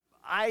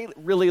I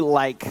really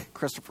like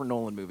Christopher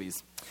Nolan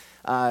movies.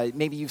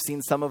 Maybe you've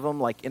seen some of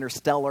them, like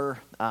Interstellar,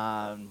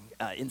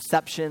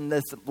 Inception.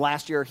 This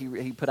last year,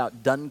 he put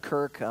out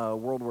Dunkirk,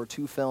 World War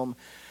II film.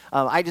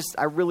 I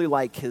really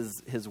like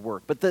his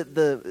work. But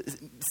the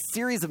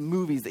series of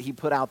movies that he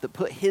put out that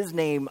put his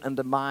name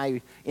into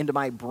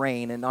my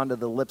brain and onto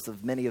the lips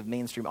of many of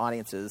mainstream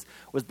audiences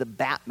was the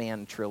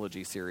Batman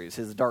trilogy series,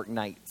 his Dark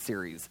Knight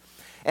series.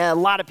 And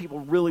a lot of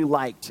people really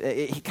liked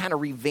it. He kind of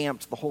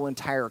revamped the whole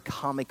entire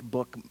comic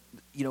book,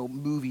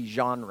 movie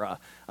genre.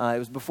 It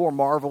was before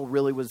Marvel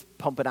really was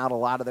pumping out a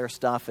lot of their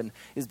stuff, and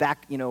is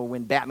back,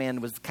 when Batman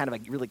was kind of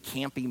a really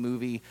campy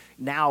movie.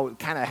 Now it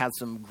kind of had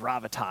some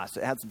gravitas.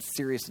 It had some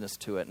seriousness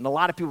to it, and a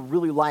lot of people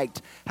really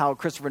liked how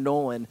Christopher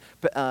Nolan,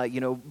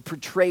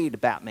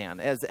 portrayed Batman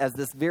as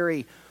this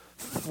very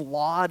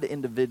flawed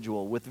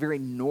individual with very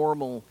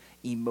normal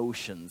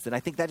emotions. And I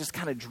think that just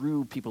kind of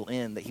drew people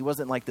in, that he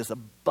wasn't like this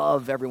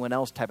above everyone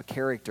else type of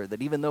character,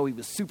 that even though he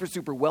was super,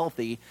 super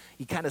wealthy,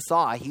 you kind of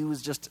saw he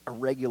was just a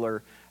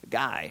regular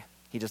guy.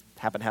 He just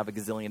happened to have $1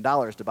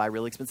 gazillion to buy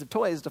really expensive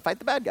toys to fight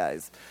the bad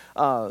guys.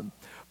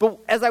 But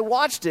as I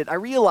watched it, I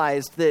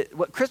realized that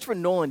what Christopher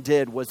Nolan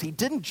did was he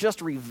didn't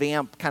just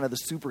revamp kind of the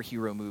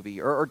superhero movie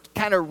or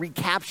kind of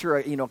recapture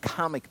a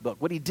comic book.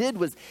 What he did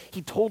was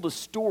he told a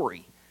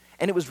story,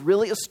 and it was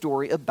really a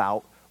story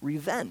about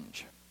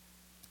revenge.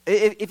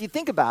 If you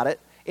think about it,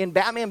 in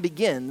Batman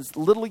Begins,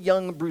 little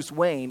young Bruce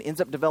Wayne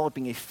ends up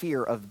developing a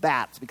fear of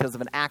bats because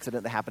of an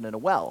accident that happened in a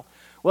well.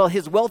 Well,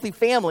 his wealthy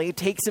family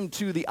takes him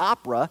to the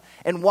opera,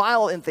 and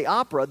while in the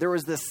opera, there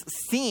was this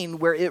scene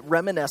where it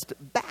reminisced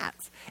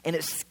bats, and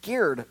it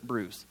scared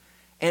Bruce.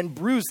 And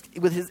Bruce,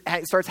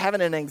 starts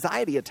having an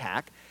anxiety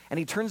attack, and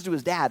he turns to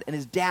his dad, and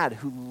his dad,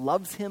 who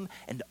loves him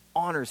and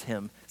honors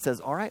him, says,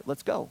 "All right,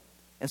 let's go."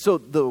 And so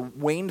the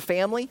Wayne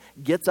family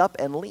gets up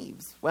and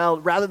leaves. Well,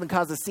 rather than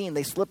cause a scene,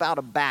 they slip out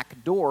a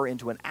back door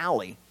into an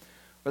alley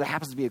where there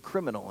happens to be a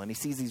criminal. And he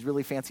sees these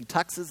really fancy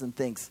tuxes and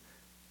thinks,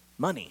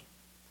 money.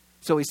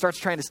 So he starts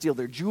trying to steal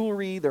their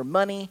jewelry, their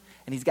money,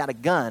 and he's got a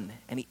gun.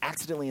 And he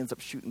accidentally ends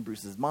up shooting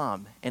Bruce's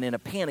mom. And in a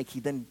panic,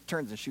 he then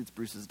turns and shoots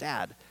Bruce's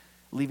dad,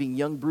 leaving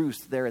young Bruce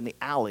there in the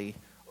alley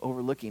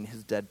overlooking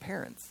his dead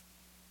parents.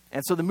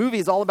 And so the movie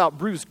is all about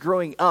Bruce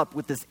growing up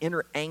with this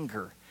inner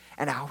anger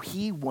and how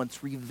he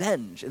wants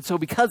revenge. And so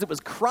because it was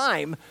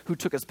crime who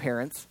took his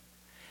parents,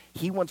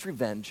 he wants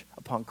revenge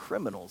upon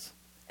criminals.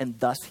 And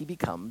thus he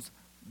becomes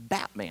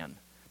Batman.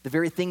 The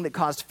very thing that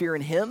caused fear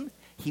in him,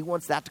 he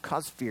wants that to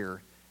cause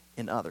fear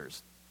in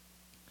others.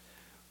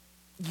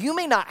 You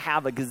may not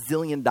have $1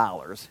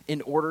 gazillion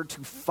in order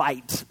to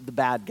fight the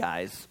bad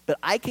guys, but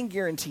I can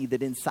guarantee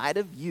that inside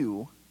of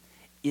you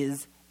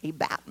is a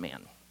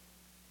Batman.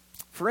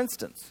 For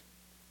instance,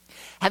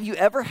 have you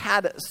ever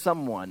had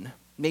someone,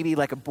 maybe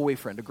like a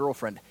boyfriend, a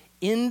girlfriend,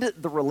 end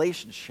the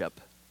relationship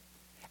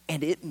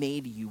and it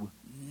made you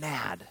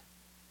mad?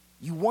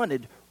 You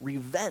wanted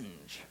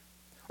revenge.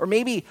 Or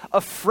maybe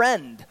a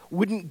friend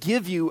wouldn't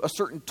give you a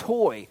certain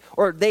toy,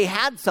 or they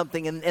had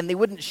something and they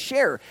wouldn't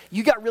share.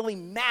 You got really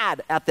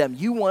mad at them.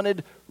 You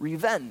wanted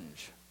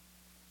revenge.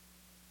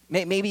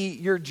 Maybe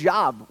your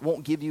job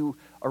won't give you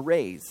a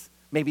raise.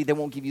 Maybe they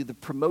won't give you the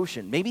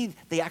promotion. Maybe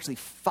they actually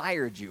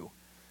fired you.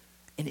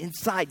 And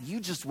inside, you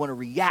just want to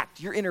react.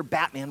 Your inner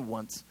Batman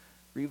wants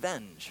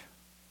revenge.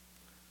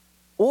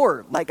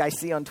 Or, like I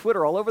see on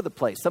Twitter all over the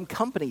place, some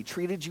company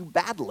treated you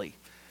badly.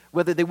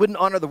 Whether they wouldn't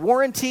honor the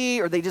warranty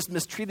or they just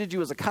mistreated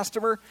you as a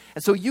customer.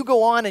 And so you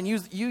go on and you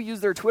use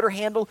their Twitter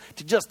handle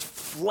to just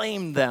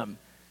flame them.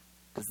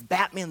 Because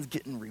Batman's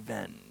getting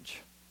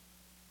revenge.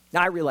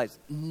 Now, I realize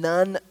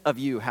none of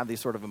you have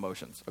these sort of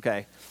emotions,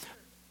 okay?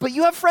 But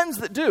you have friends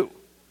that do,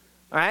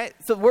 all right?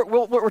 So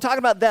we're talking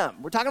about them.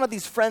 We're talking about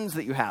these friends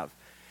that you have.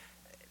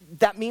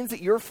 That means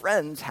that your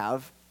friends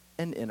have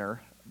an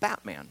inner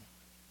Batman.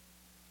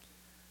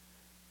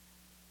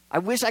 I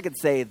wish I could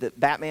say that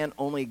Batman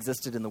only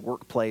existed in the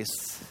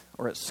workplace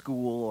or at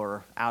school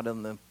or out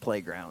on the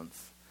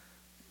playgrounds.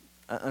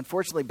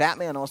 Unfortunately,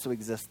 Batman also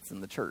exists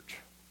in the church.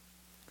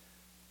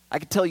 I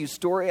could tell you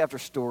story after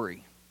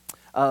story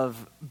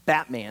of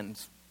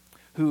Batmans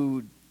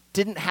who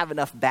didn't have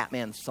enough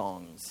Batman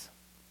songs.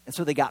 And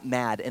so they got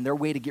mad, and their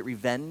way to get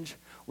revenge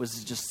was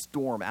to just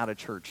storm out of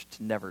church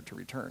never to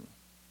return.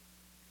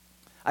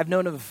 I've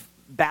known of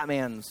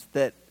Batmans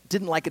that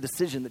didn't like a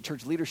decision that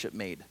church leadership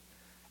made.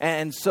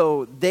 And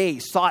so they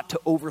sought to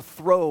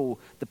overthrow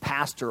the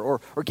pastor or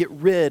get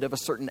rid of a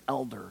certain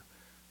elder.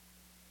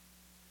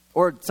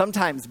 Or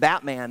sometimes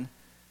Batman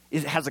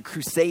has a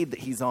crusade that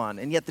he's on,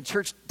 and yet the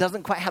church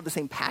doesn't quite have the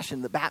same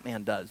passion that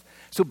Batman does.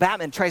 So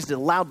Batman tries to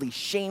loudly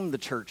shame the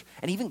church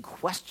and even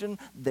question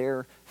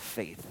their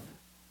faith.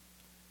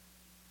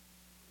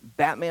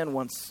 Batman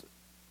wants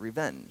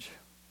revenge.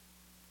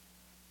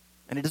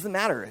 And it doesn't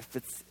matter if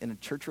it's in a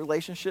church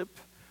relationship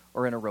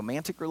or in a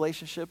romantic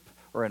relationship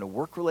or in a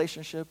work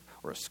relationship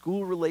or a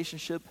school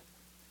relationship.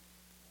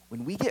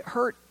 When we get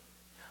hurt,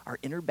 our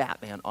inner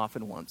Batman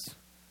often wants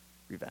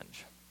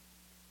revenge.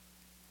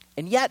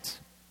 And yet,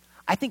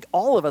 I think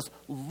all of us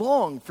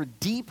long for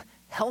deep,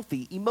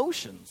 healthy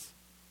emotions.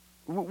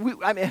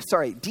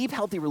 Deep,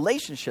 healthy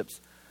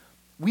relationships.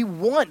 We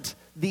want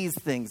these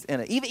things in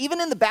it.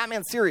 Even in the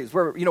Batman series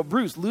where,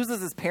 Bruce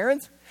loses his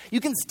parents, you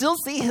can still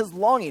see his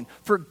longing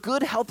for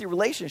good, healthy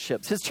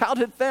relationships. His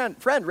childhood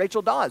friend,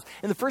 Rachel Dawes,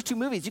 in the first two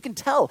movies, you can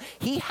tell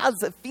he has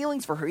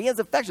feelings for her. He has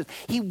affections.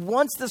 He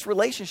wants this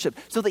relationship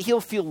so that he'll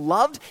feel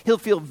loved, he'll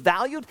feel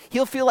valued,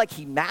 he'll feel like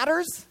he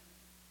matters.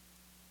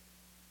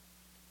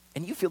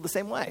 And you feel the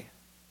same way.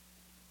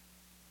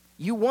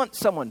 You want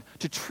someone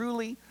to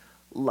truly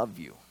love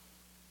you.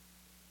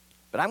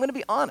 But I'm going to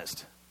be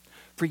honest.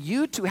 For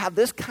you to have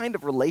this kind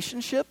of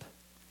relationship,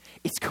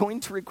 it's going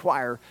to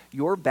require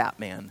your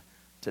Batman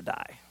to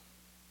die.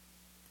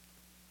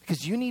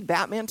 Because you need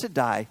Batman to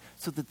die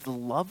so that the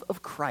love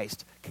of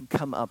Christ can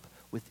come up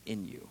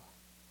within you.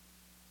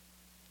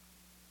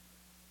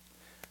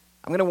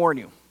 I'm going to warn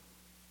you.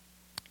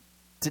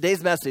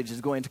 Today's message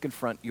is going to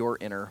confront your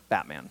inner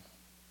Batman.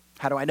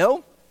 How do I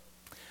know?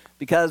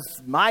 Because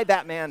my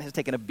Batman has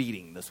taken a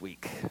beating this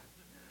week.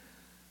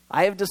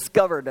 I have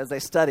discovered as I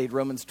studied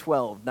Romans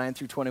 12, 9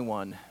 through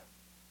 21,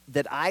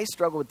 that I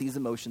struggle with these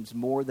emotions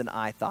more than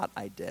I thought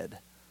I did.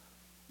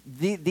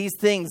 These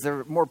things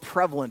are more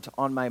prevalent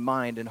on my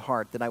mind and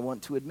heart than I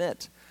want to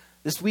admit.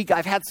 This week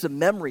I've had some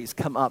memories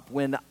come up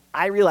when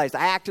I realized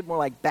I acted more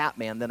like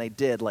Batman than I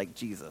did like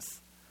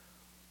Jesus.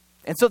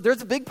 And so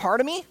there's a big part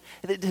of me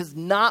that does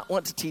not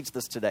want to teach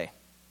this today.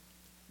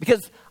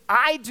 Because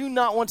I do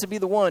not want to be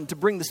the one to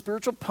bring the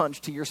spiritual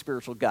punch to your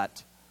spiritual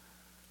gut.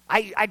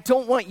 I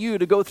don't want you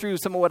to go through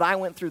some of what I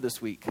went through this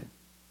week.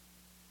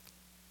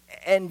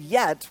 And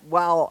yet,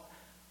 while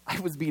I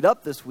was beat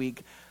up this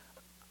week,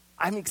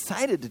 I'm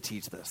excited to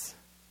teach this.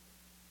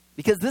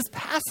 Because this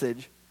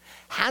passage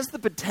has the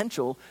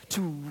potential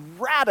to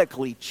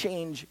radically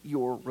change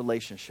your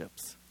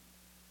relationships.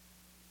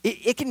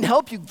 It can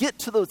help you get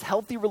to those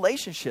healthy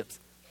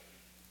relationships.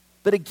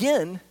 But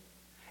again,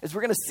 as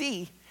we're going to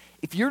see,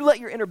 if you let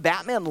your inner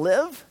Batman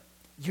live,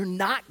 you're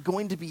not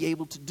going to be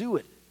able to do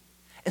it.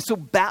 And so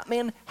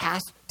Batman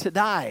has to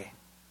die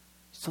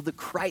so that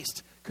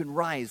Christ can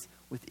rise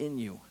within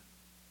you.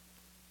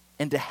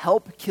 And to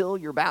help kill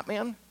your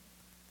Batman,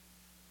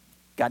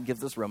 God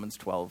gives us Romans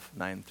 12,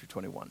 9 through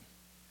 21.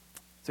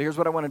 So here's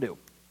what I want to do.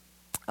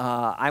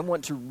 I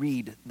want to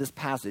read this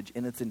passage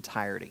in its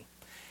entirety.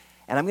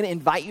 And I'm going to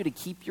invite you to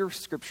keep your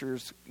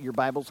scriptures, your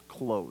Bibles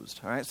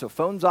closed. All right, so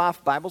phones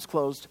off, Bibles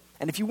closed.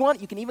 And if you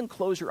want, you can even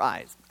close your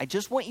eyes. I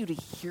just want you to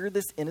hear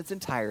this in its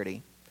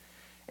entirety.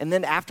 And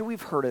then after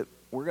we've heard it,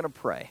 we're going to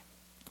pray.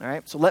 All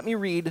right, so let me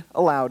read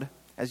aloud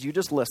as you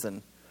just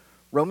listen.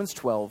 Romans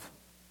 12,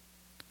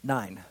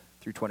 9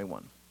 through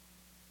 21.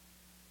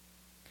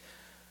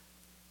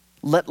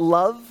 Let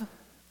love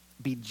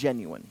be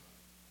genuine.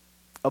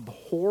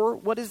 Abhor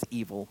what is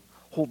evil.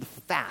 Hold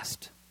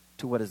fast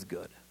to what is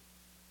good.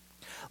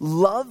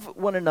 Love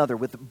one another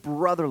with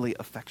brotherly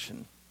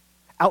affection.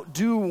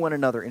 Outdo one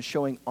another in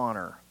showing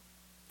honor.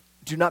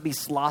 Do not be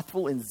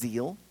slothful in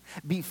zeal.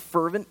 Be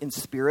fervent in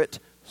spirit.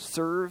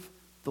 Serve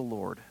the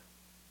Lord.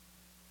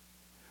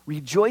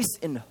 Rejoice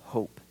in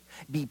hope.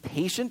 Be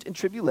patient in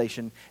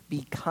tribulation.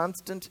 Be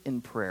constant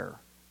in prayer.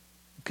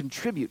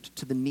 Contribute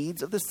to the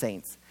needs of the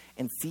saints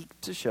and seek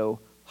to show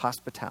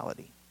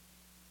hospitality.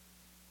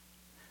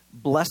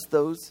 Bless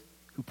those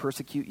who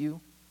persecute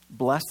you.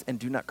 Bless and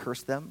do not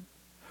curse them.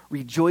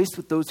 Rejoice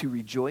with those who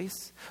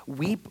rejoice.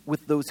 Weep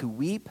with those who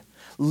weep.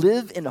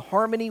 Live in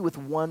harmony with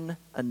one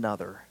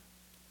another.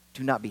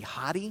 Do not be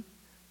haughty,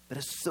 but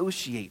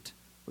associate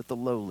with the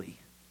lowly.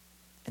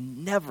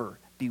 And never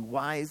be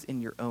wise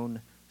in your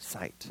own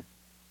sight.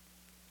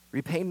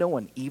 Repay no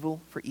one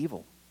evil for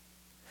evil,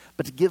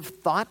 but to give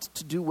thought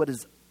to do what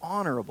is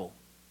honorable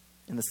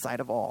in the sight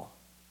of all.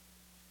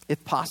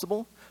 If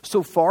possible,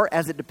 so far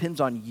as it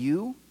depends on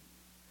you,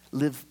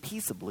 live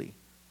peaceably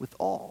with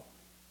all.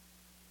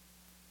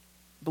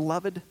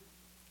 Beloved,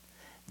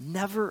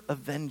 never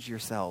avenge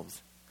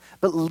yourselves,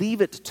 but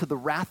leave it to the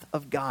wrath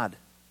of God.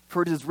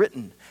 For it is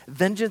written,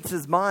 vengeance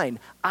is mine,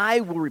 I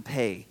will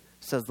repay,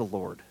 says the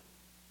Lord.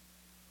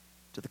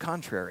 To the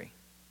contrary,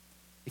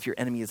 if your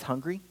enemy is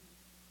hungry,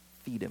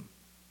 feed him.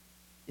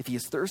 If he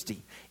is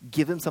thirsty,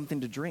 give him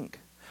something to drink.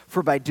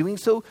 For by doing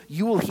so,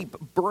 you will heap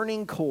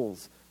burning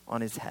coals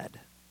on his head.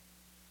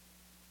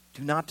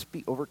 Do not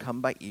be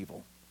overcome by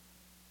evil,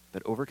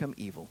 but overcome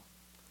evil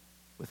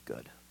with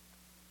good.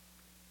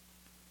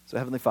 So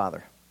Heavenly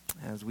Father,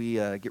 as we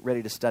get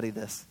ready to study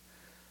this,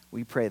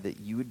 we pray that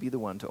you would be the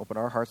one to open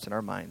our hearts and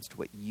our minds to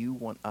what you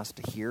want us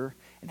to hear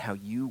and how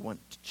you want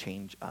to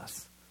change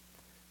us.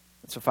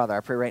 And so, Father, I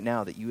pray right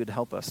now that you would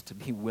help us to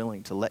be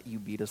willing to let you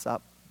beat us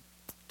up,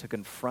 to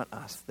confront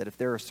us, that if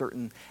there are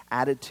certain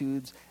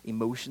attitudes,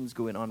 emotions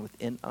going on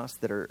within us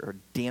that are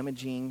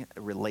damaging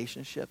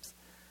relationships,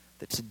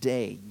 that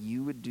today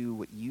you would do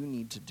what you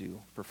need to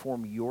do,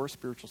 perform your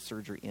spiritual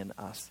surgery in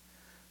us,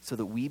 so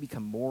that we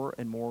become more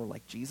and more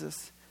like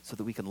Jesus, so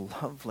that we can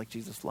love like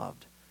Jesus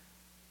loved.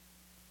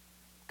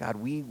 God,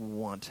 we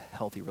want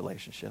healthy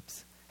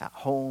relationships at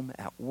home,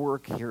 at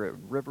work, here at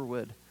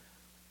Riverwood.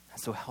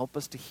 So help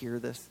us to hear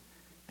this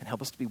And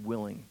help us to be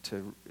willing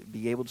to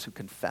be able to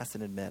confess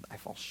and admit, I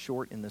fall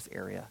short in this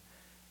area.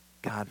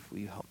 God, will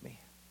you help me?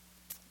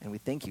 And we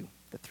thank you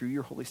that through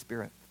your Holy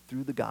Spirit,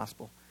 through the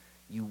gospel,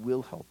 you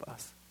will help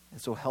us. And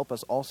so help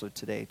us also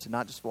today to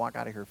not just walk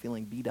out of here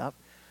feeling beat up,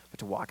 but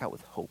to walk out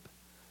with hope,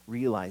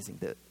 realizing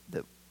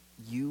that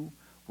you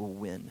will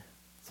win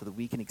so that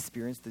we can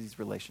experience these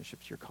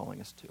relationships you're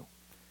calling us to.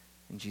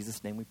 In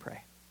Jesus' name we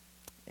pray.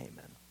 Amen.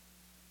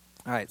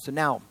 All right, so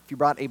now, if you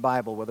brought a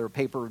Bible, whether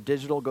paper or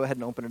digital, go ahead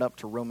and open it up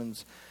to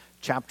Romans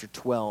chapter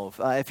 12.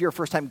 If you're a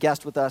first-time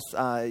guest with us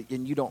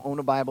and you don't own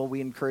a Bible,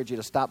 we encourage you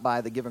to stop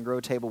by the Give and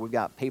Grow table. We've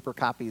got paper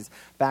copies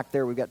back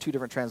there. We've got 2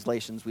 different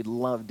translations. We'd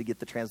love to get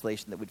the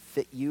translation that would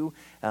fit you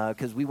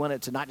because we want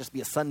it to not just be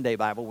a Sunday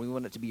Bible. We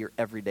want it to be your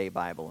everyday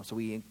Bible. So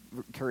we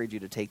encourage you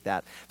to take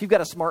that. If you've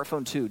got a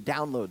smartphone too,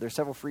 download. There's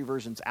several free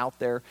versions out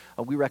there.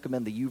 We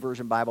recommend the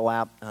YouVersion Bible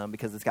app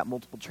because it's got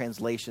multiple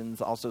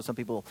translations. Also, some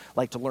people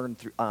like to learn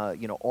through,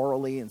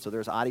 orally, and so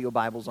there's audio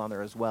Bibles on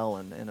there as well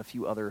and a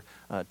few other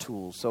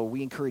tools. So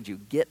we encourage you,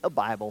 get a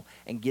Bible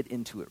and get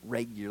into it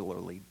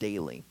regularly,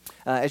 daily.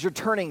 As you're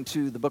turning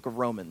to the book of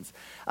Romans,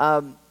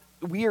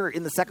 we are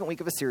in the second week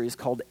of a series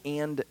called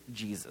And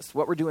Jesus.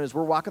 What we're doing is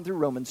we're walking through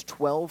Romans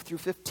 12 through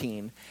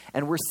 15,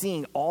 and we're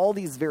seeing all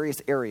these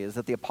various areas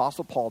that the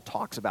Apostle Paul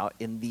talks about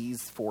in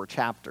these 4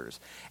 chapters.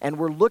 And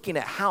we're looking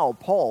at how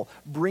Paul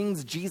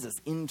brings Jesus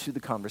into the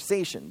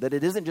conversation, that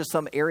it isn't just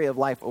some area of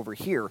life over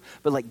here,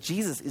 but like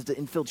Jesus is to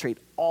infiltrate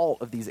all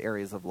of these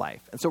areas of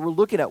life. And so we're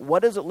looking at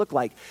what does it look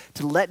like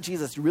to let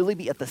Jesus really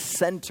be at the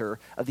center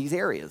of these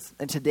areas.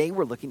 And today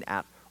we're looking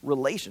at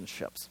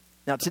relationships.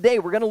 Now, today,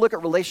 we're going to look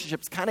at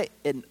relationships kind of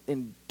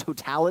in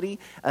totality,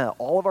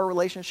 all of our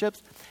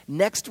relationships.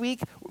 Next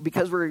week,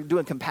 because we're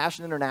doing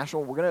Compassion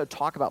International, we're going to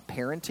talk about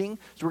parenting.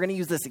 So we're going to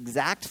use this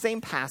exact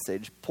same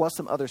passage, plus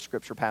some other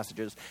scripture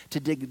passages,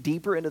 to dig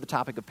deeper into the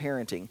topic of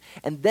parenting.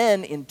 And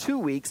then, in 2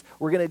 weeks,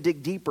 we're going to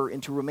dig deeper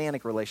into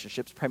romantic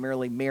relationships,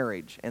 primarily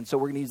marriage. And so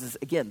we're going to use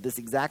this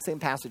exact same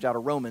passage out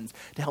of Romans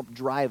to help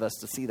drive us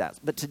to see that.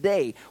 But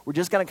today, we're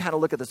just going to kind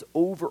of look at this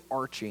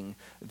overarching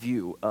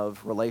view of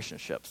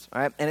relationships.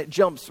 All right? And it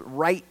jumps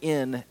right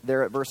in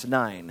there at verse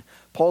 9.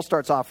 Paul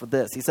starts off with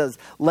this. He says,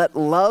 "Let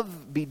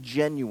love be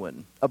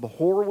genuine.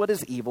 Abhor what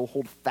is evil.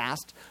 Hold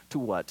fast to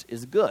what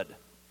is good."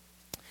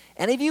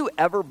 Any of you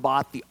ever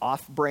bought the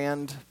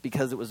off-brand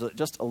because it was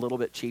just a little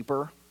bit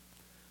cheaper?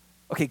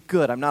 Okay,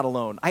 good. I'm not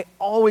alone. I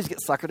always get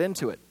suckered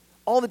into it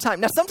all the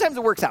time. Now, sometimes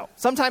it works out.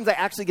 Sometimes I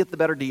actually get the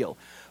better deal.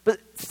 But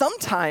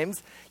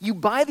sometimes you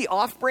buy the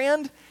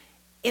off-brand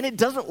and it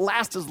doesn't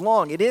last as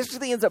long. It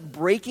actually ends up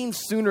breaking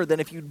sooner than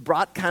if you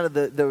brought kind of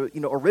the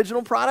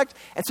original product.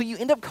 And so you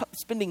end up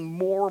spending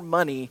more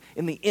money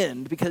in the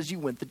end because you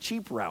went the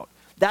cheap route.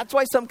 That's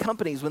why some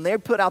companies, when they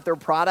put out their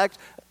product,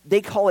 they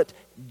call it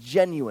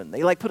genuine.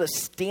 They put a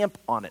stamp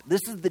on it.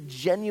 This is the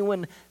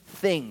genuine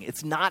thing.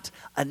 It's not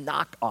a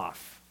knockoff.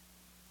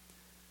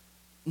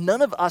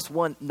 None of us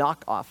want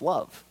knockoff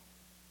love.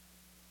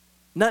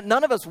 None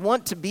of us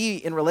want to be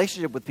in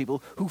relationship with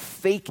people who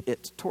fake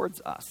it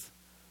towards us.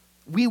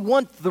 We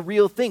want the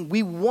real thing.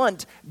 We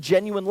want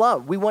genuine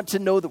love. We want to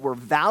know that we're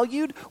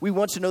valued. We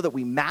want to know that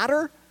we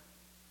matter.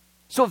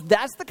 So if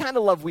that's the kind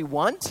of love we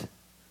want,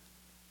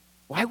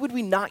 why would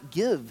we not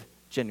give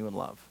genuine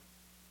love?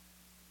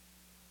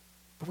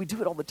 But we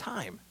do it all the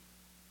time.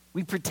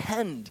 We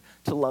pretend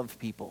to love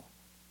people.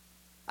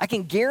 I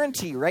can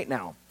guarantee you right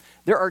now,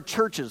 there are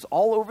churches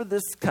all over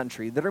this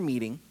country that are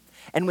meeting,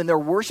 and when their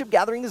worship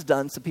gathering is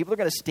done, some people are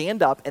going to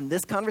stand up, and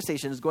this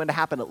conversation is going to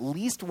happen at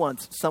least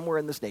once somewhere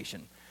in this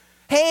nation.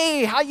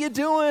 Hey, how you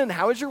doing?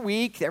 How was your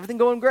week? Everything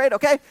going great?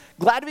 Okay,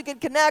 glad we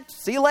could connect.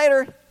 See you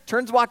later.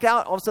 Turns, walk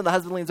out. All of a sudden, the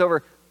husband leans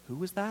over. Who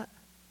was that?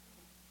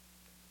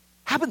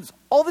 Happens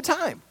all the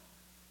time.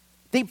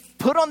 They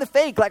put on the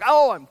fake, like,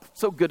 oh, I'm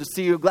so good to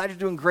see you. Glad you're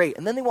doing great.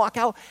 And then they walk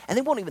out, and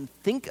they won't even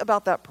think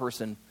about that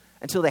person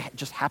until they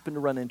just happen to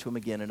run into him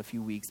again in a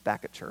few weeks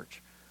back at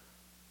church.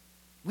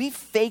 We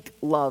fake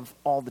love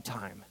all the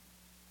time.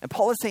 And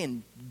Paul is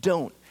saying,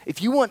 don't.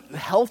 If you want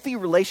healthy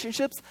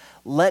relationships,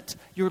 let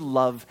your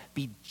love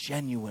be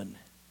genuine.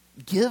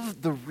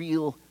 Give the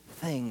real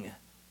thing.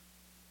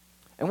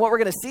 And what we're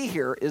going to see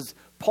here is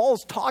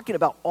Paul's talking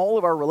about all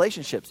of our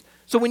relationships.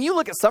 So when you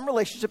look at some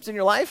relationships in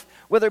your life,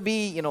 whether it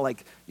be,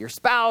 like your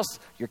spouse,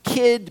 your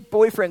kid,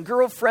 boyfriend,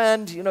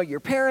 girlfriend, your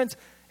parents,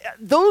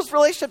 those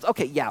relationships,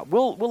 okay, yeah,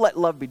 we'll let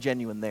love be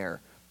genuine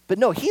there. But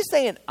no, he's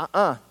saying,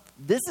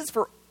 this is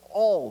for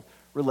all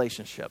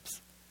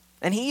relationships.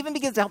 And he even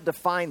begins to help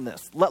define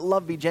this. Let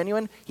love be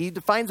genuine. He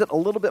defines it a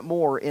little bit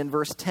more in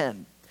verse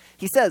 10.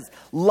 He says,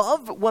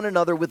 love one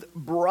another with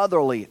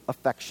brotherly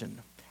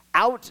affection.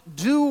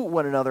 Outdo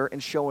one another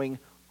in showing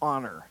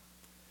honor.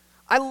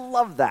 I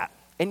love that,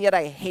 and yet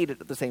I hate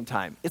it at the same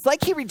time. It's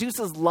like he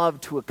reduces love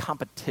to a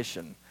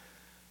competition.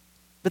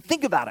 But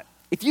think about it.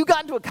 If you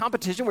got into a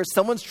competition where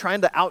someone's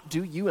trying to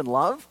outdo you in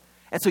love,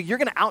 and so you're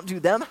going to outdo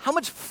them, how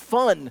much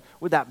fun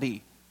would that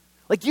be?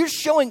 Like you're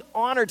showing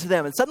honor to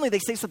them, and suddenly they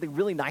say something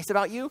really nice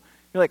about you.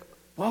 You're like,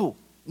 whoa,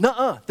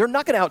 nuh-uh, they're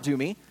not going to outdo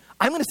me.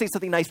 I'm going to say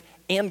something nice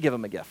and give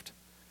them a gift.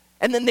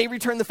 And then they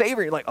return the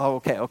favor. You're like, oh,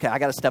 okay, I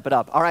got to step it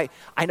up. All right,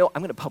 I know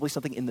I'm going to publish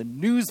something in the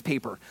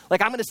newspaper.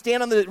 Like, I'm going to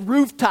stand on the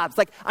rooftops.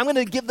 Like, I'm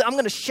going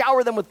to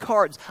shower them with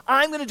cards.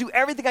 I'm going to do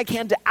everything I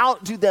can to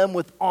outdo them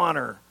with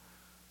honor.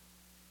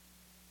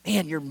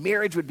 Man, your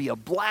marriage would be a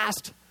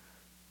blast.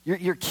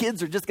 Your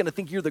kids are just going to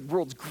think you're the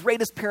world's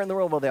greatest parent in the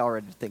world. Well, they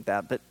already think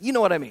that, but you know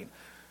what I mean.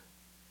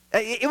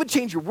 It would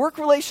change your work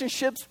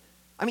relationships.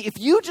 I mean, if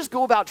you just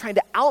go about trying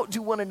to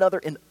outdo one another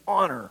in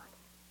honor,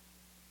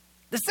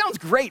 this sounds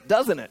great,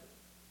 doesn't it?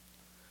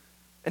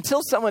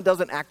 Until someone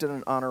doesn't act in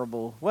an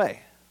honorable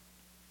way.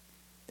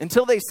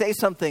 Until they say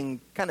something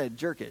kind of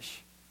jerkish.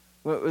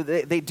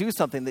 They do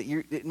something that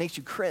it makes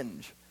you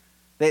cringe.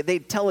 They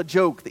tell a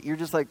joke that you're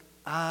just like,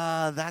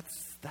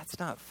 that's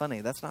not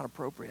funny. That's not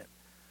appropriate.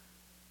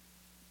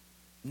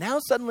 Now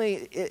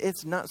suddenly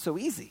it's not so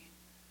easy.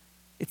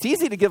 It's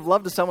easy to give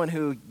love to someone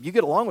who you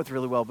get along with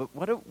really well, but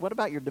what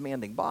about your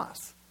demanding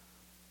boss?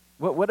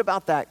 What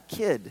about that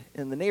kid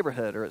in the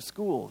neighborhood or at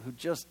school who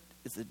just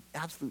is an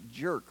absolute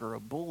jerk or a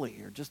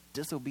bully or just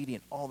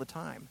disobedient all the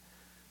time?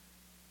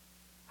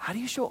 How do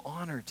you show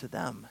honor to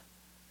them?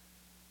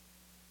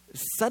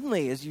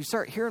 Suddenly, as you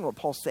start hearing what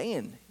Paul's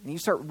saying, and you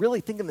start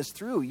really thinking this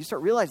through, you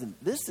start realizing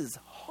this is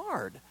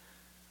hard.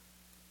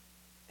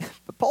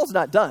 But Paul's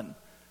not done.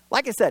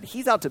 Like I said,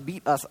 he's out to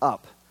beat us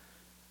up.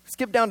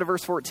 Skip down to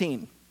verse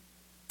 14.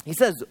 He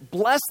says,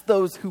 bless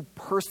those who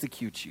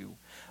persecute you.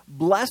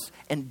 Bless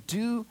and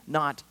do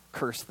not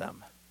curse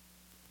them.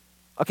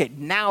 Okay,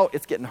 now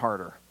it's getting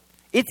harder.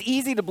 It's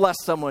easy to bless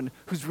someone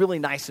who's really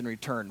nice in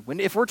return.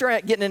 If we're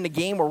getting in a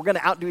game where we're going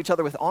to outdo each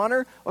other with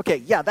honor, okay,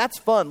 yeah, that's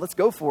fun. Let's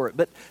go for it.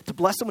 But to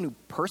bless someone who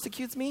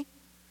persecutes me,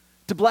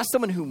 to bless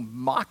someone who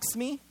mocks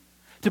me,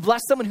 to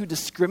bless someone who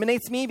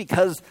discriminates me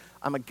because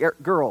I'm a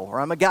girl or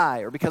I'm a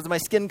guy or because of my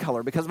skin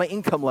color, because of my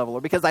income level,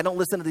 or because I don't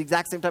listen to the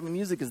exact same type of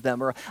music as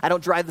them, or I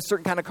don't drive a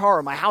certain kind of car,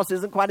 or my house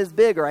isn't quite as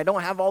big, or I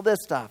don't have all this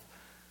stuff.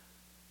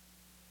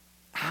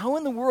 How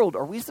in the world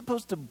are we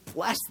supposed to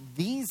bless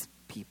these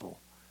people?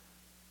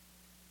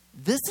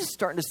 This is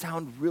starting to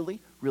sound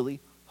really, really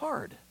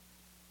hard.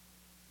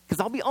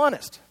 Because I'll be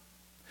honest,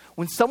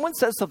 when someone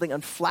says something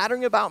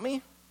unflattering about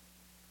me,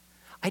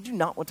 I do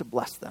not want to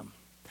bless them.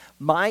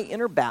 My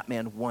inner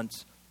Batman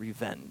wants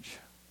revenge.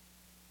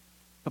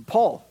 But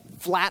Paul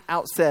flat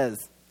out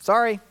says,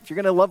 sorry, if you're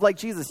going to love like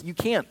Jesus, you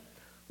can't.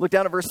 Look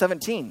down at verse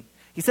 17.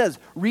 He says,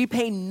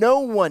 repay no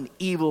one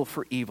evil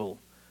for evil,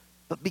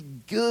 but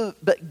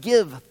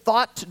give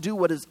thought to do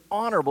what is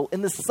honorable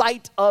in the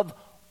sight of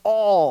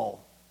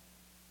all.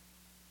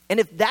 And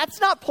if that's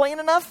not plain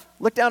enough,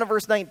 look down at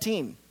verse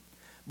 19.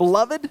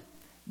 Beloved,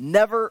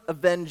 never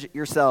avenge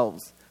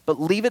yourselves, but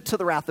leave it to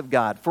the wrath of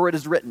God. For it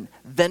is written,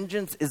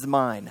 vengeance is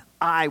mine,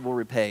 I will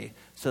repay,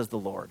 says the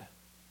Lord.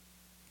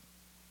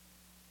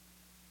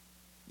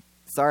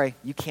 Sorry,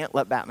 you can't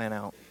let Batman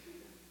out.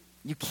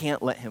 You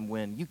can't let him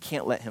win. You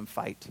can't let him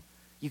fight.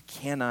 You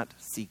cannot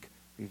seek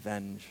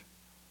revenge.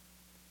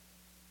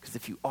 Because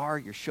if you are,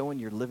 you're showing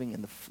you're living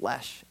in the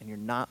flesh and you're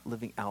not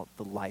living out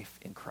the life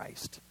in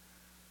Christ.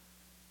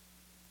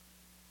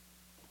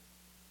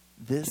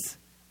 This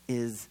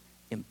is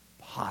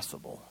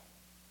impossible.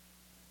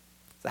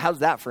 So how's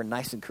that for a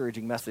nice,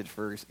 encouraging message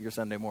for your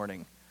Sunday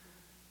morning?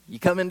 You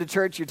come into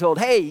church, you're told,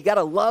 hey, you got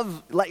to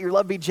let your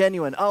love be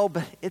genuine. Oh,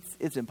 but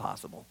it's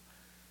impossible.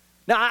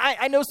 Now,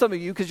 I know some of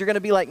you because you're going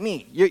to be like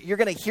me. You're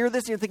going to hear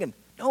this and you're thinking,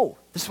 no,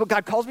 this is what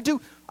God calls me to.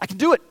 I can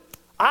do it.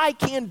 I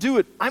can do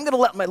it. I'm going to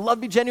let my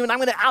love be genuine. I'm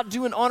going to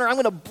outdo in honor. I'm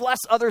going to bless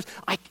others.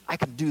 I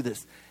can do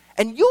this.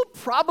 And you'll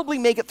probably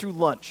make it through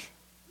lunch.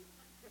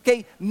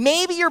 Okay,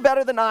 maybe you're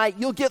better than I.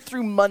 You'll get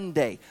through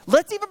Monday.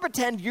 Let's even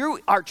pretend you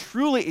are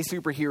truly a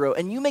superhero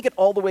and you make it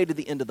all the way to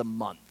the end of the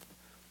month.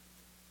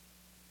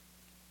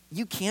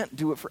 You can't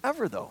do it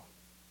forever, though.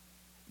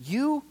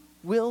 You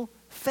will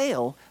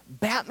fail.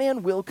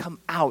 Batman will come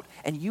out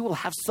and you will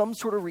have some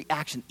sort of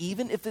reaction,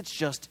 even if it's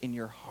just in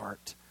your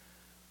heart.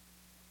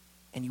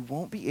 And you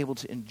won't be able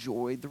to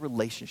enjoy the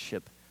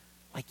relationship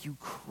like you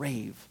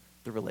crave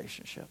the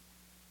relationship.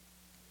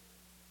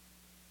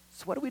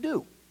 So what do we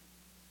do?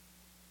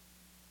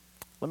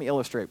 Let me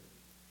illustrate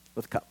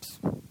with cups.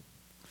 All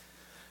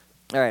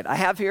right, I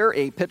have here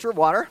a pitcher of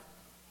water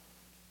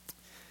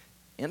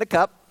and a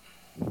cup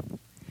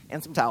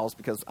and some towels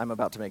because I'm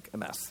about to make a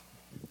mess.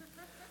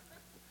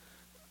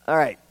 All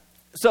right,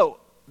 so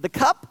the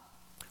cup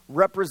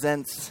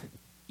represents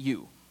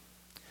you.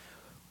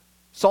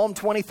 Psalm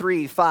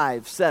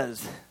 23:5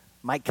 says,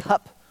 my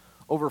cup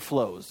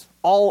overflows.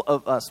 All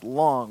of us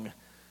long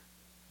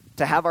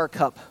to have our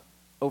cup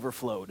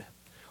overflowed.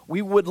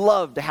 We would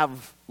love to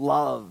have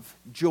love,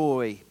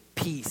 joy,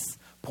 peace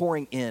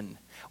pouring in.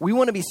 We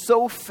want to be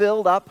so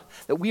filled up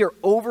that we are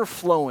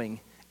overflowing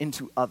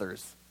into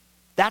others.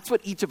 That's what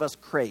each of us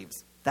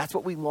craves. That's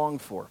what we long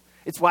for.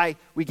 It's why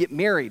we get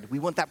married. We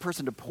want that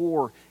person to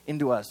pour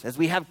into us. As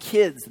we have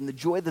kids and the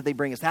joy that they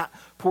bring us, that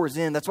pours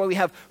in. That's why we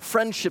have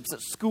friendships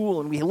at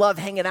school and we love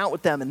hanging out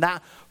with them and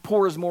that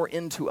pours more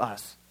into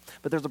us.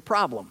 But there's a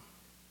problem.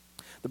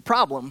 The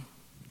problem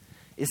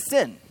is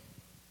sin.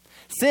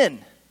 Sin,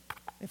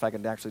 if I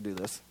can actually do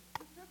this.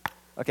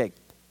 Okay,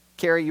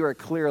 Carrie, you are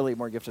clearly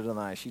more gifted than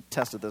I. She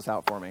tested this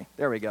out for me.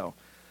 There we go. All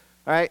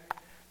right.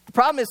 The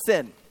problem is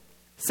sin.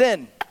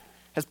 Sin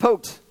has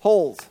poked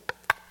holes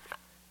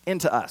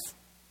into us.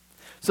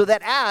 So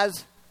that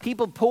as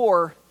people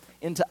pour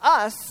into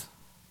us,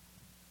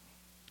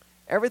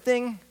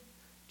 everything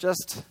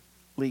just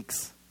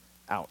leaks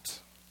out.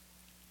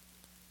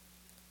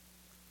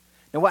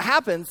 Now what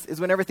happens is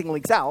when everything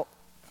leaks out,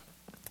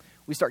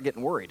 we start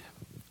getting worried.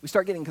 We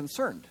start getting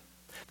concerned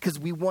because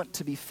we want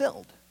to be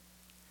filled.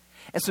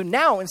 And so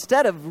now,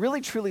 instead of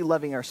really truly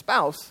loving our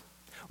spouse,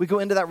 we go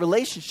into that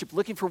relationship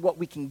looking for what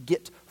we can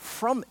get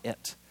from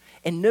it.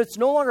 And it's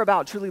no longer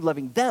about truly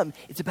loving them.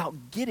 It's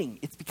about getting.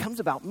 It becomes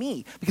about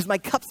me because my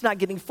cup's not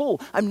getting full.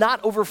 I'm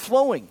not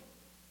overflowing.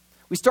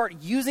 We start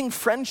using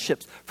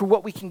friendships for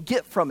what we can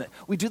get from it.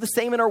 We do the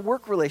same in our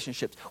work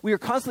relationships. We are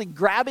constantly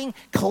grabbing,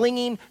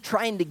 clinging,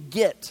 trying to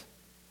get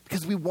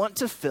because we want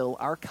to fill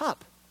our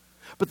cup.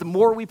 But the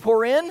more we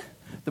pour in,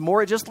 the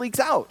more it just leaks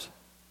out.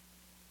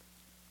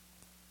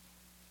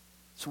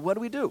 So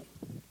what do?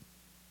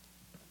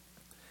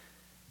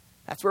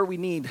 That's where we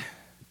need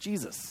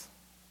Jesus,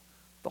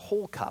 the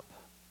whole cup.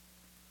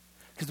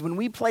 Because when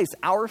we place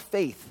our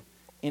faith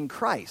in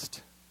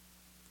Christ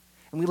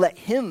and we let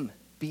him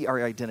be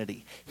our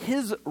identity,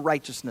 his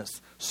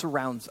righteousness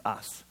surrounds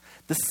us.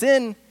 The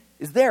sin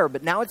is there,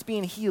 but now it's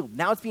being healed.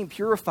 Now it's being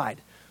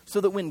purified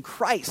so that when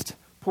Christ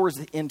pours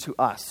into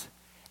us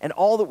and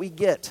all that we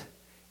get,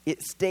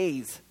 it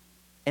stays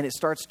and it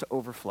starts to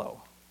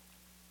overflow.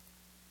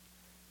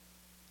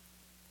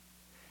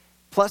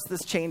 Plus,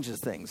 this changes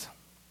things.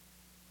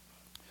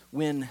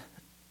 When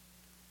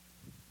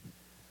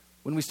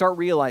we start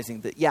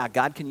realizing that, yeah,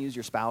 God can use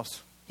your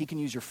spouse, he can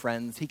use your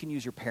friends, he can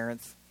use your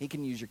parents, he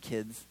can use your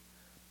kids.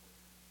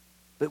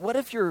 But what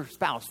if your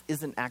spouse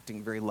isn't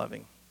acting very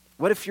loving?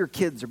 What if your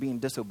kids are being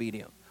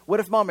disobedient? What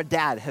if mom or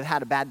dad have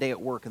had a bad day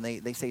at work and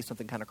they say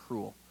something kind of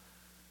cruel?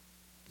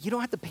 You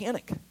don't have to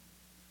panic.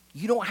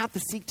 You don't have to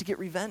seek to get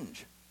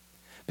revenge.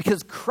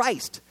 Because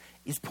Christ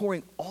is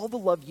pouring all the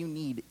love you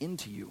need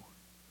into you.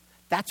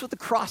 That's what the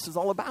cross is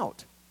all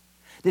about.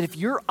 That if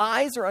your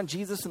eyes are on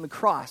Jesus and the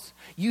cross,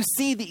 you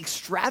see the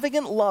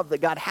extravagant love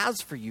that God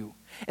has for you.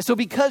 And so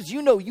because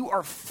you know you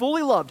are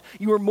fully loved,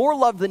 you are more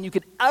loved than you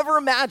could ever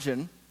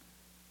imagine,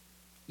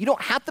 you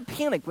don't have to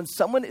panic when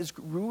someone is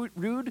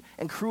rude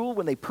and cruel,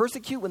 when they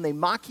persecute, when they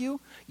mock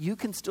you. You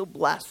can still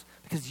bless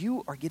because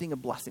you are getting a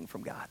blessing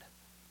from God.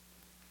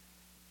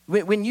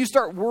 When you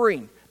start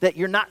worrying that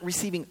you're not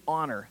receiving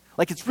honor,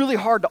 like it's really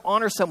hard to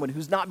honor someone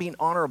who's not being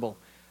honorable.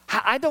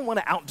 I don't want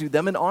to outdo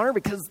them in honor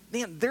because,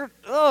 man,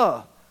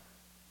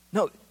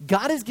 No,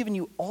 God has given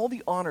you all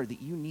the honor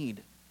that you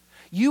need.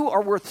 You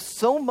are worth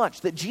so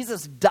much that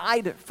Jesus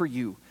died for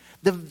you.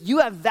 You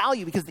have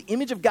value because the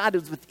image of God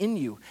is within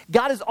you.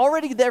 God has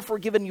already therefore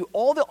given you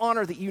all the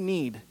honor that you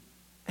need.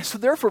 And so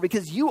therefore,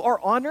 because you are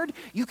honored,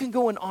 you can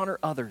go and honor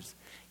others,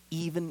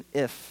 even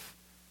if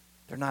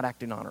they're not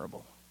acting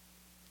honorable.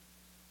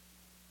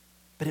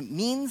 But it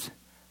means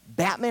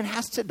Batman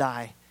has to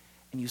die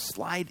and you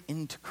slide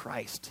into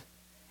Christ.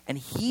 And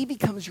he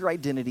becomes your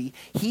identity.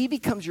 He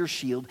becomes your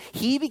shield.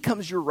 He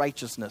becomes your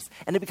righteousness.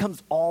 And it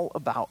becomes all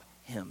about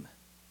him.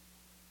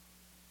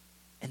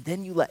 And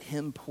then you let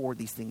him pour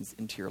these things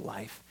into your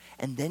life.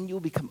 And then you'll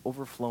become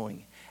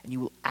overflowing. And you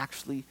will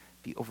actually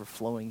be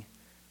overflowing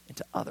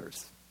into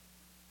others.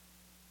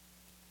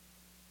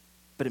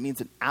 But it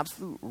means an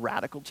absolute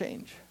radical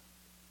change.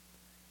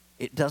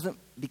 It doesn't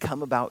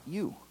become about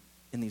you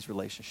in these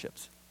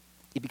relationships.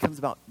 It becomes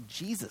about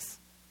Jesus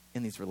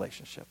in these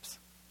relationships.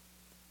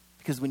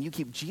 Because when you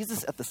keep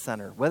Jesus at the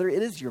center, whether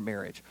it is your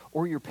marriage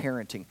or your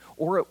parenting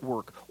or at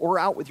work or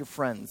out with your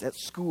friends at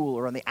school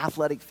or on the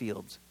athletic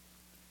fields,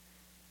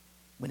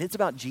 when it's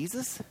about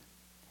Jesus,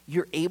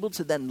 you're able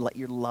to then let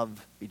your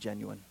love be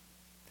genuine.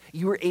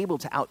 You are able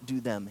to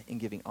outdo them in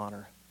giving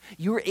honor.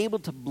 You are able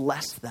to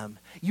bless them.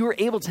 You are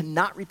able to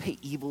not repay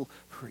evil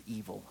for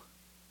evil.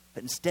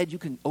 But instead you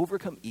can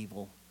overcome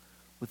evil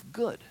with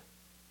good.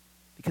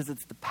 Because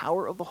it's the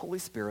power of the Holy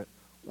Spirit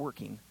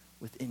working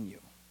within you.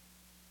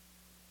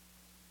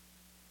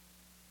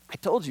 I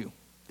told you,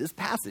 this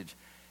passage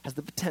has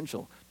the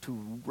potential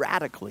to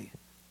radically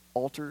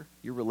alter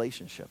your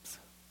relationships.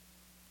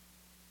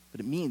 But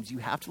it means you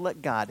have to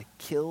let God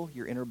kill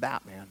your inner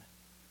Batman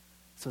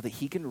so that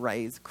he can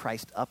raise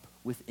Christ up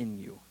within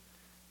you.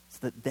 So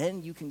that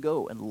then you can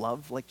go and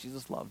love like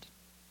Jesus loved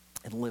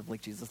and live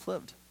like Jesus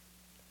lived.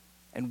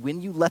 And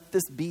when you let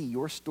this be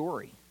your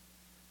story,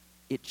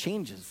 it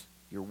changes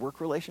your work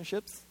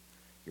relationships,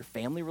 your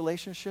family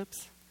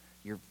relationships,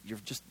 your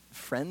just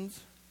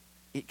friends.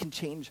 It can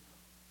change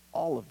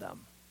all of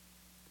them.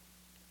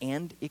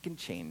 And it can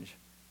change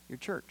your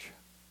church.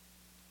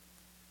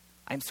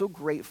 I'm so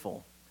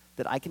grateful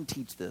that I can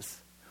teach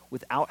this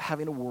without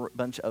having a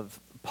bunch of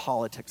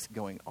politics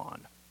going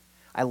on.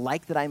 I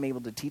like that I'm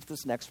able to teach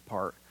this next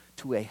part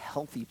to a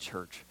healthy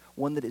church,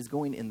 one that is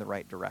going in the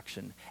right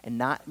direction, and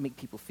not make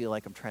people feel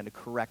like I'm trying to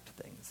correct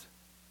things.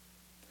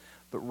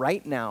 But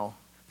right now,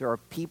 there are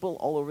people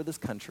all over this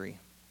country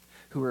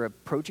who are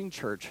approaching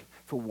church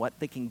for what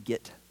they can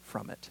get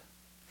from it.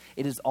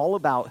 It is all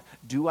about,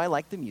 do I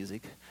like the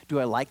music? Do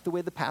I like the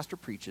way the pastor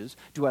preaches?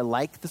 Do I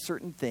like the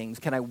certain things?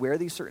 Can I wear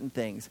these certain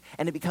things?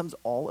 And it becomes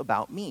all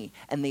about me.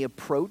 And they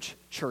approach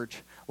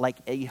church like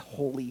a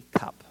holy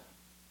cup.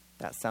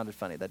 That sounded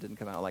funny. That didn't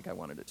come out like I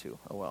wanted it to.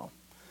 Oh, well.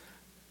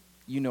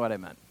 You know what I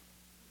meant.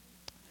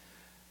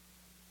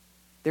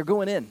 They're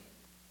going in,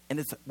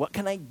 and it's, what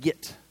can I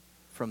get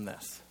from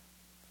this?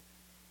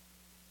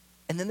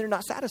 And then they're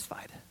not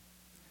satisfied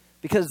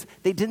because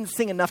they didn't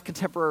sing enough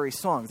contemporary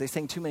songs. They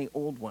sang too many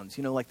old ones,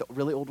 like the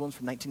really old ones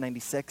from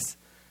 1996.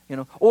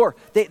 Or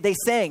they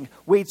sang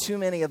way too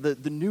many of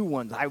the new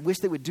ones. I wish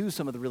they would do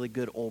some of the really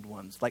good old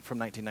ones, like from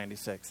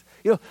 1996.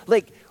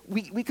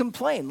 We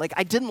complain. Like,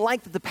 I didn't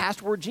like that the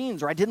pastor wore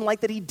jeans, or I didn't like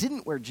that he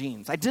didn't wear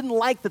jeans. I didn't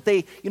like that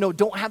they,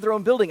 don't have their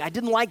own building. I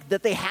didn't like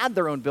that they had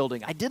their own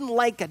building. I didn't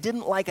like.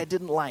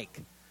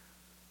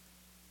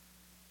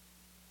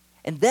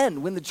 And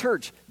then when the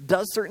church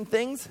does certain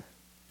things,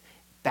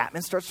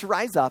 Batman starts to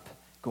rise up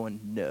going,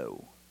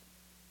 no.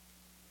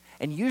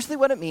 And usually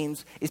what it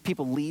means is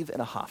people leave in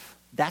a huff.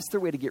 That's their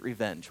way to get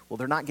revenge. Well,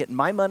 they're not getting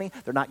my money.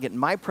 They're not getting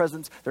my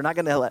presents. I'm not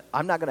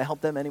going to help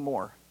them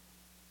anymore.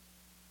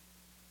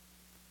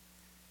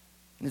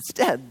 And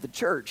instead, the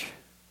church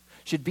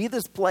should be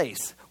this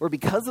place where,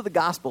 because of the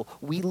gospel,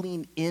 we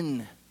lean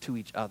in to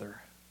each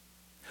other.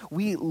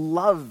 We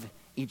love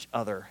each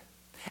other.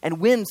 And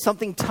when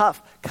something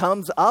tough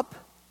comes up,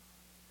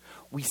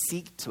 we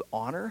seek to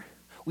honor.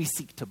 We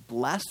seek to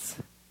bless.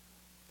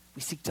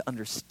 We seek to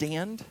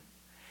understand.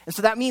 And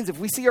so that means if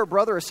we see our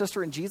brother or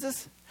sister in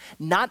Jesus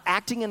not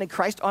acting in a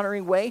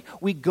Christ-honoring way,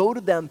 we go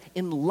to them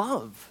in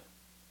love.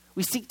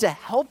 We seek to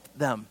help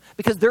them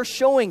because they're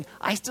showing,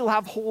 I still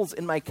have holes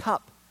in my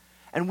cup.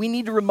 And we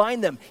need to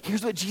remind them,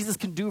 here's what Jesus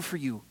can do for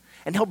you.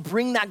 And he'll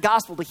bring that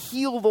gospel to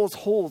heal those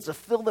holes, to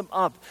fill them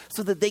up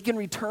so that they can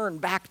return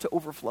back to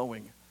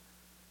overflowing.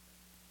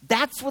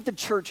 That's what the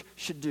church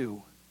should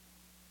do.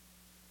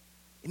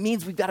 It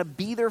means we've got to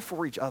be there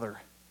for each other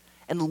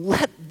and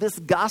let this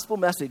gospel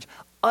message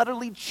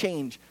utterly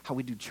change how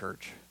we do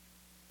church.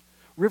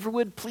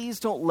 Riverwood, please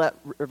don't let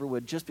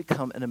Riverwood just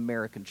become an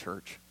American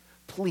church.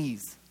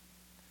 Please.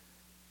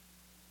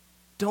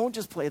 Don't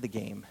just play the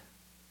game.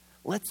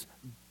 Let's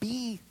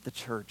be the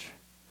church.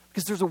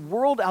 Because there's a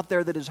world out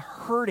there that is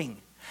hurting.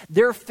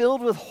 They're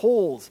filled with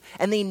holes,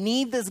 and they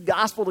need this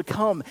gospel to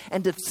come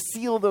and to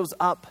seal those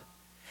up.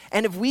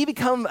 And if we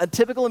become a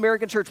typical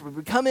American church, where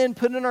we come in,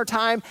 put in our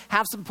time,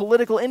 have some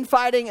political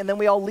infighting, and then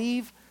we all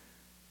leave,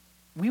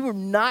 we were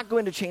not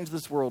going to change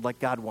this world like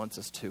God wants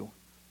us to.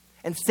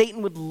 And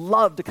Satan would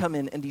love to come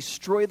in and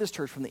destroy this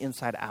church from the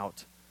inside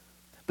out.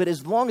 But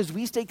as long as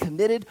we stay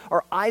committed,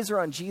 our eyes are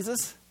on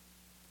Jesus,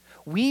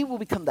 we will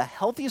become the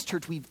healthiest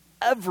church we've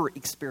ever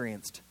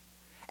experienced.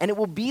 And it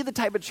will be the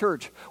type of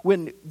church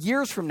when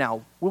years from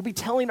now, we'll be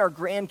telling our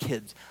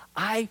grandkids,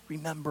 I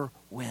remember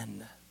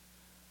when.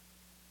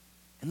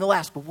 And they'll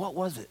ask, but what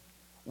was it?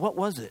 What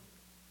was it?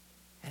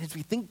 And as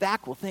we think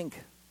back, we'll think,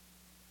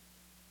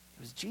 it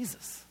was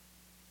Jesus.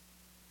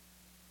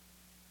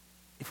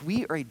 If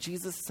we are a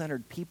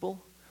Jesus-centered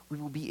people, we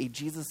will be a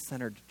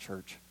Jesus-centered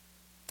church.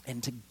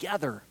 And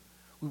together,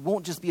 we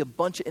won't just be a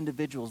bunch of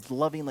individuals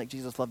loving like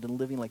Jesus loved and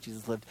living like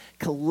Jesus lived.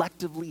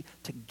 Collectively,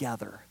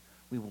 together,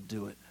 we will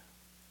do it.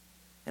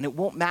 And it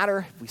won't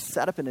matter if we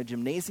set up in a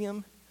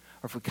gymnasium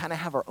or if we kind of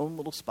have our own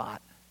little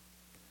spot.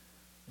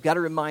 We've got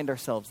to remind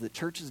ourselves that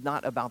church is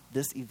not about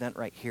this event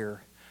right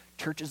here.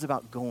 Church is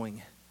about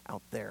going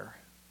out there.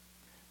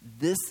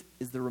 This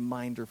is the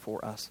reminder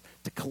for us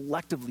to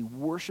collectively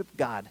worship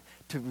God,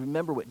 to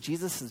remember what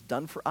Jesus has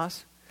done for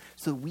us,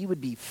 so we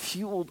would be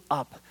fueled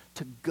up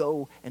to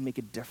go and make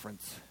a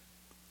difference.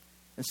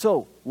 And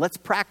so, let's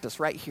practice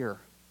right here.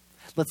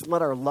 Let's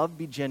let our love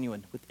be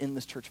genuine within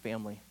this church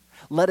family.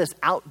 Let us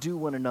outdo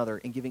one another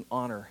in giving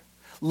honor.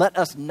 Let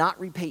us not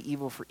repay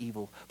evil for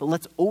evil, but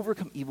let's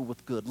overcome evil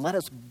with good. Let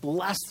us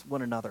bless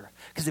one another.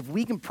 Because if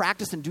we can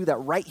practice and do that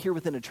right here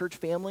within a church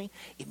family,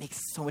 it makes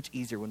it so much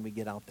easier when we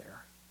get out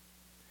there.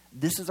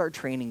 This is our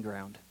training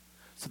ground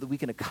so that we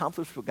can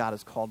accomplish what God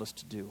has called us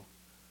to do,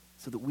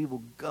 so that we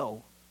will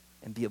go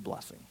and be a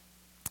blessing.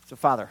 So,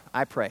 Father,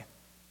 I pray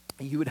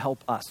that you would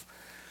help us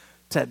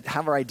to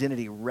have our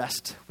identity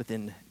rest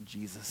within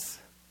Jesus.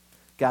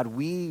 God,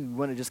 we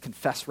want to just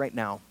confess right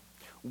now,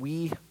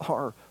 we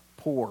are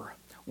poor.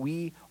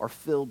 We are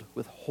filled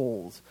with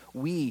holes.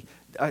 We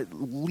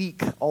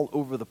leak all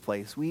over the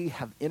place. We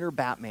have inner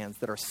Batmans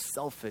that are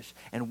selfish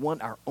and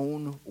want our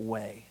own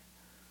way.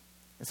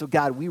 And so,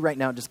 God, we right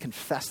now just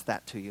confess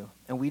that to you.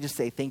 And we just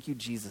say, thank you,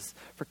 Jesus,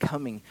 for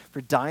coming,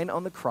 for dying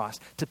on the cross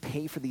to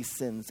pay for these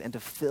sins and to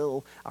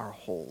fill our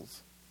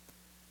holes.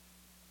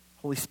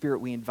 Holy Spirit,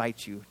 we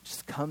invite you,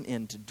 just come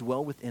in to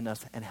dwell within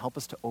us and help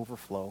us to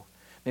overflow.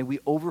 May we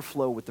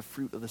overflow with the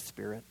fruit of the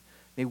Spirit.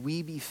 May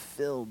we be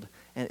filled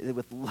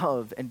with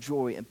love and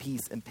joy and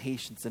peace and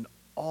patience and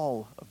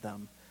all of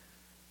them,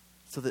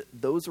 so that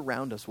those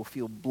around us will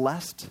feel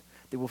blessed,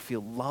 they will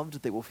feel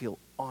loved, they will feel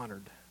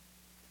honored.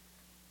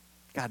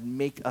 God,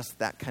 make us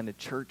that kind of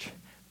church.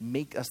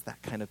 Make us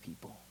that kind of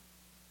people.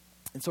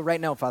 And so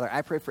right now, Father,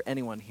 I pray for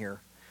anyone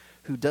here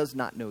who does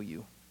not know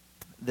you,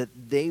 that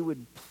they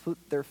would put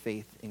their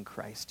faith in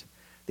Christ.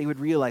 They would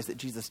realize that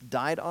Jesus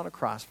died on a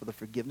cross for the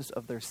forgiveness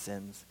of their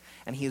sins,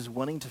 and he is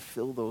wanting to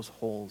fill those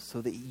holes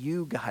so that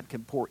you, God,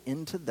 can pour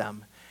into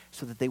them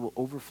so that they will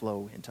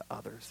overflow into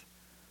others.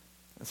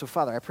 And so,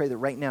 Father, I pray that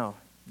right now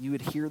you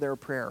would hear their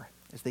prayer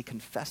as they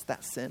confess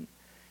that sin,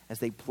 as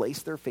they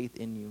place their faith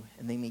in you,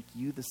 and they make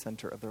you the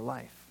center of their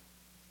life.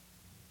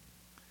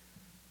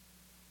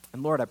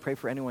 And Lord, I pray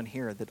for anyone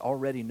here that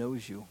already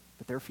knows you,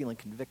 but they're feeling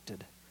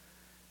convicted.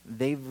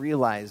 They've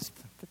realized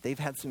that they've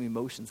had some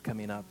emotions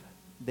coming up.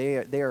 They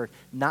are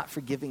not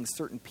forgiving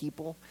certain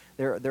people.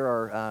 There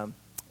are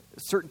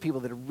certain people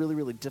that are really,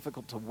 really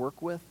difficult to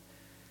work with.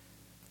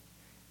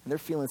 And they're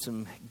feeling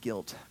some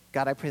guilt.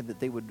 God, I pray that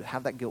they would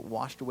have that guilt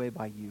washed away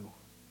by you.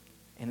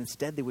 And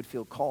instead they would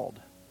feel called.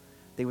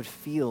 They would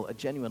feel a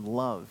genuine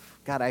love.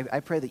 God, I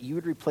pray that you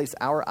would replace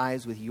our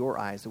eyes with your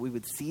eyes, that we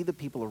would see the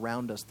people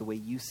around us the way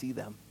you see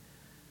them.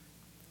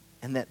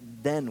 And that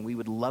then we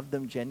would love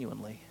them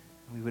genuinely.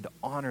 We would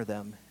honor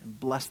them and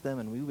bless them,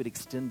 and we would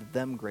extend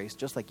them grace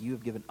just like you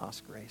have given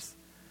us grace.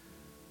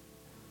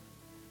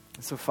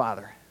 And so,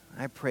 Father,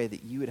 I pray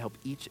that you would help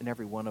each and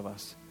every one of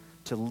us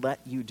to let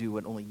you do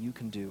what only you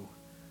can do,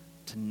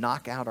 to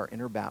knock out our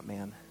inner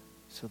Batman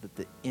so that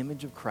the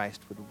image of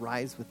Christ would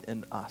rise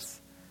within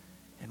us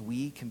and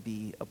we can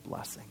be a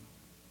blessing.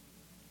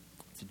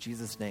 It's in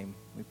Jesus' name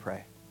we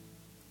pray.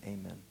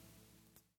 Amen.